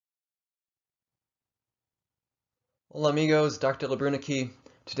Hola amigos, Dr. Labrunicky.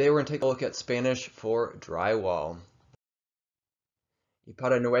 Today we're going to take a look at Spanish for drywall. Y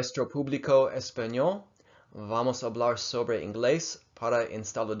para nuestro público español, vamos a hablar sobre inglés para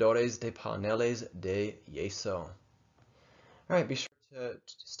instaladores de paneles de yeso. Alright, be sure to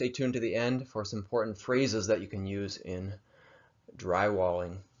stay tuned to the end for some important phrases that you can use in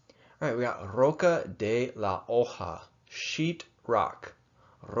drywalling. Alright, we got roca de la hoja, sheet rock.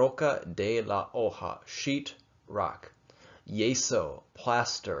 Roca de la hoja, sheet rock. Yeso,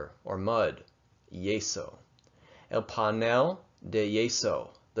 plaster or mud, yeso. El panel de yeso,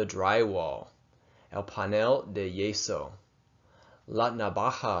 the drywall. El panel de yeso. La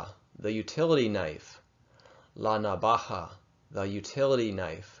navaja, the utility knife. La navaja, the utility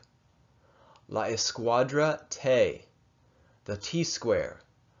knife. La escuadra T, the T-square.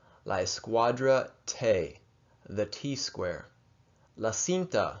 La escuadra T, the T-square. La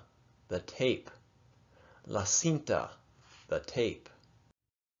cinta, the tape. La cinta, the tape.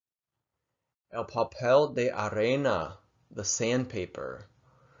 El papel de arena, the sandpaper,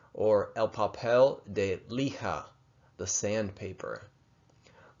 or el papel de lija, the sandpaper.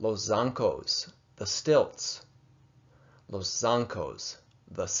 Los zancos, the stilts. Los zancos,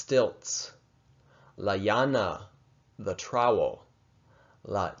 the stilts. La llana, the trowel.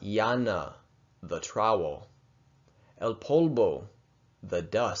 La llana, the trowel. El polvo, the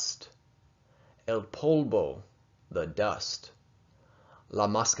dust. El polvo, the dust. La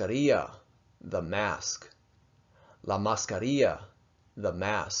mascarilla, the mask. La mascarilla, the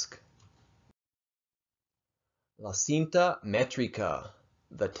mask. La cinta métrica,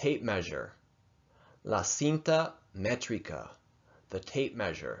 the tape measure. La cinta métrica, the tape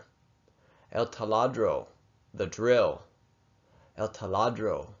measure. El taladro, the drill. El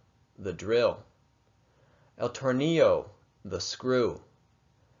taladro, the drill. El tornillo, the screw.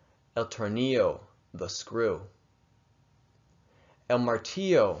 El tornillo, the screw. El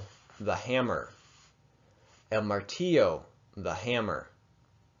martillo, the hammer. El martillo, the hammer.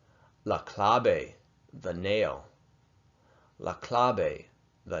 La clave, the nail. La clave,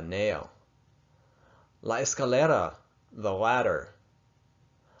 the nail. La escalera, the ladder.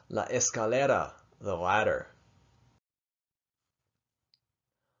 La escalera, the ladder.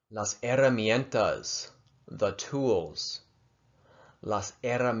 Las herramientas, the tools. Las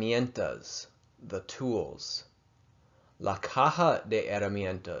herramientas, the tools. La caja de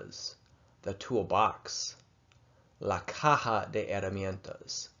herramientas, the toolbox. La caja de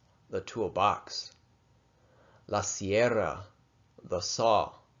herramientas, the toolbox. La sierra, the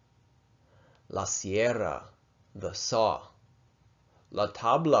saw. La sierra, the saw. La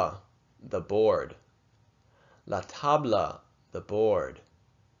tabla, the board. La tabla, the board.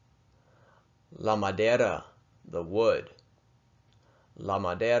 La madera, the wood. La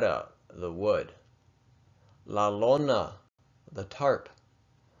madera, the wood. La lona, the tarp.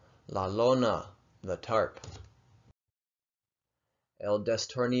 La lona, the tarp. El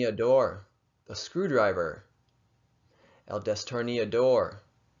destornillador, the screwdriver. El destornillador,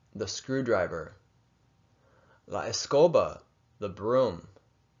 the screwdriver. La escoba, the broom.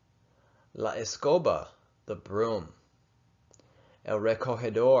 La escoba, the broom. El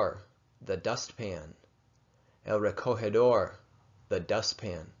recogedor, the dustpan. El recogedor, the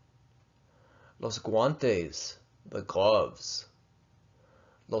dustpan. Los guantes, the gloves.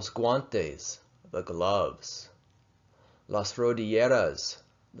 Los guantes, the gloves. Las rodilleras,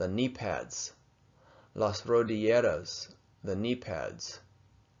 the knee pads. Las rodilleras, the knee pads.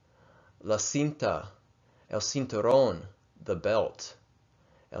 La cinta, el cinturón, the belt.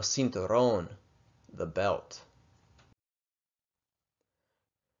 El cinturón, the belt.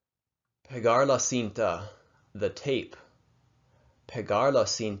 Pegar la cinta, the tape. Pegar la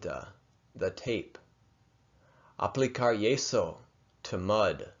cinta, the tape. Aplicar yeso, to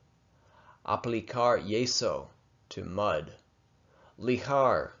mud. Aplicar yeso, to mud.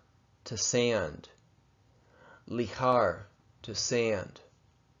 Lijar, to sand. Lijar, to sand.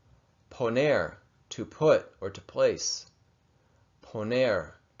 Poner, to put or to place.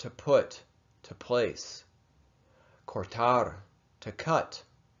 Poner, to put, to place. Cortar, to cut.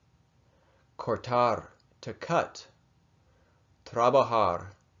 Cortar, to cut. Trabajar,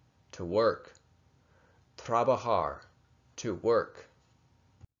 to work. Trabajar, to work.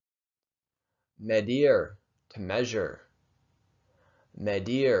 Medir, to measure.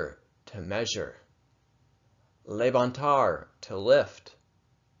 Medir, to measure. Levantar, to lift.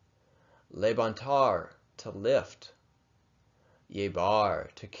 Levantar, to lift.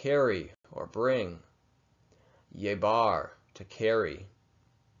 Llevar, to carry or bring. Llevar, to carry.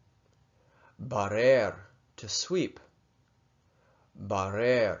 Barrer, to sweep.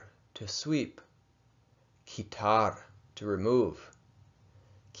 Barrer, to sweep. Quitar, to remove.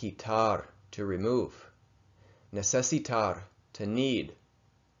 Quitar, to remove. Necesitar, to need.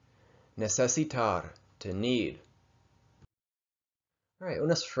 Necesitar, to need. All right,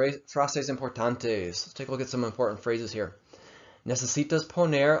 unas frases importantes. Let's take a look at some important phrases here. Necesitas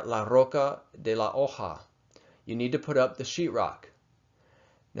poner la roca de la hoja. You need to put up the sheetrock.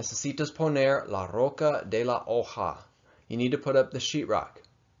 Necesitas poner la roca de la hoja. You need to put up the sheetrock.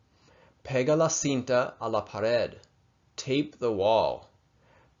 Pega la cinta a la pared. Tape the wall.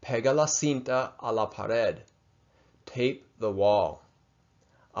 Pega la cinta a la pared. Tape the wall.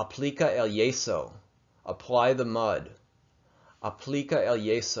 Aplica el yeso. Apply the mud. Aplica el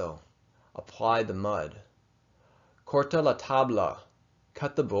yeso. Apply the mud. Corta la tabla.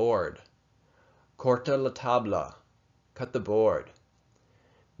 Cut the board. Corta la tabla. Cut the board.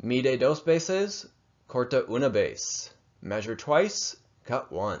 Mide dos veces. Corta una vez. Measure twice.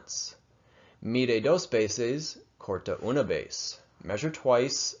 Cut once. Mide dos veces. Corta una vez. Measure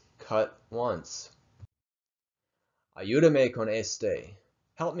twice. Cut once. Ayúdame con este.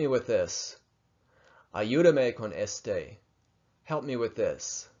 Help me with this. Ayúdame con este. Help me with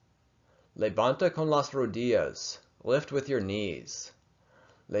this. Levanta con las rodillas. Lift with your knees.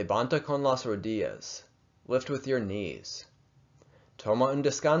 Levanta con las rodillas. Lift with your knees. Toma un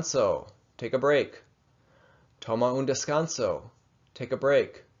descanso. Take a break. Toma un descanso. Take a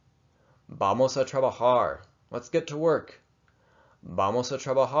break. Vamos a trabajar. Let's get to work. Vamos a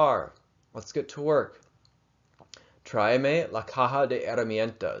trabajar. Let's get to work. Tráeme la caja de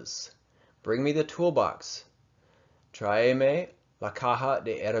herramientas. Bring me the toolbox. Tráeme la caja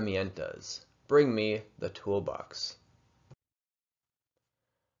de herramientas. Bring me the toolbox.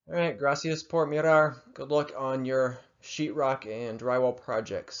 All right, gracias por mirar. Good luck on your sheetrock and drywall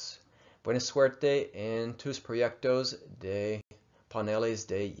projects. Buena suerte en tus proyectos de paneles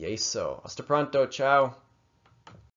de yeso. Hasta pronto. Ciao.